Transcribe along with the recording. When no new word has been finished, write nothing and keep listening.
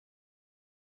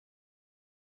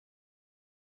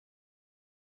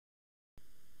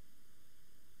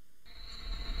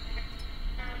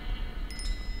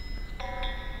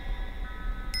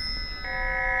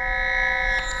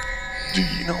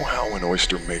an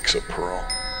oyster makes a pearl?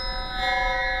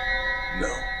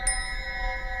 No.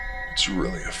 It's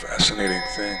really a fascinating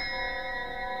thing.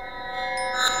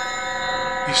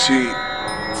 You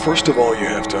see, first of all, you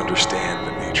have to understand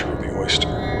the nature of the oyster.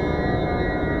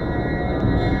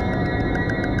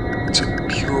 It's a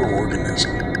pure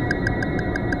organism.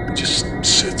 It just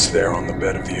sits there on the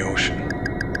bed of the ocean.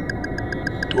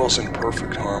 Dwells in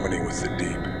perfect harmony with the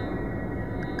deep.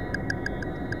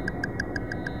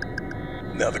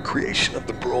 Now, the creation of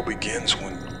the pearl begins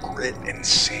when grit and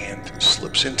sand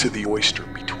slips into the oyster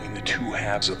between the two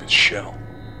halves of its shell.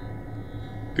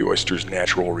 The oyster's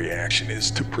natural reaction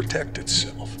is to protect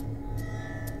itself.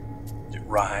 It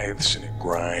writhes and it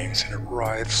grinds and it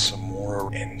writhes some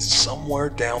more, and somewhere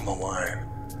down the line,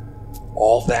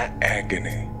 all that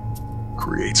agony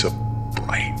creates a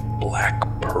bright black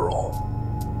pearl.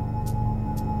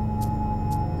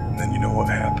 And then you know what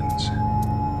happens?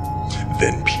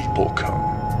 Then people come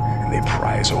and they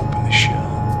prise open the shell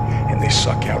and they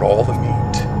suck out all the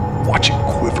meat, watch it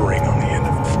quivering on the end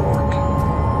of the fork.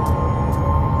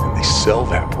 And they sell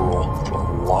that pearl for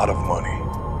a lot of money.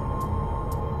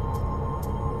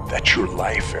 That's your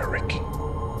life, Eric.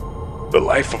 The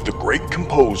life of the great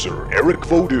composer, Eric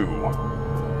Vaudou.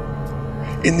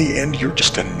 In the end, you're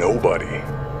just a nobody.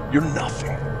 You're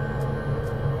nothing.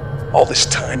 All this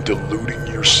time deluding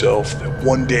yourself that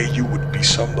one day you would be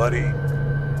somebody,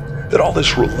 that all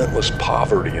this relentless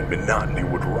poverty and monotony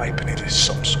would ripen into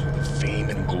some sort of fame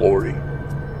and glory.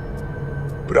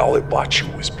 But all it bought you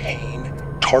was pain,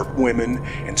 tart women,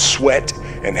 and sweat,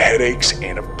 and headaches,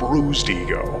 and a bruised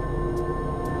ego.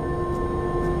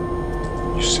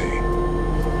 You see,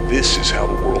 this is how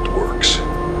the world works.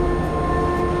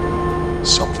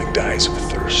 Something dies of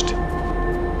thirst,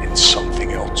 and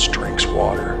something else drinks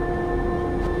water.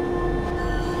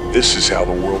 This is how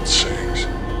the world sings.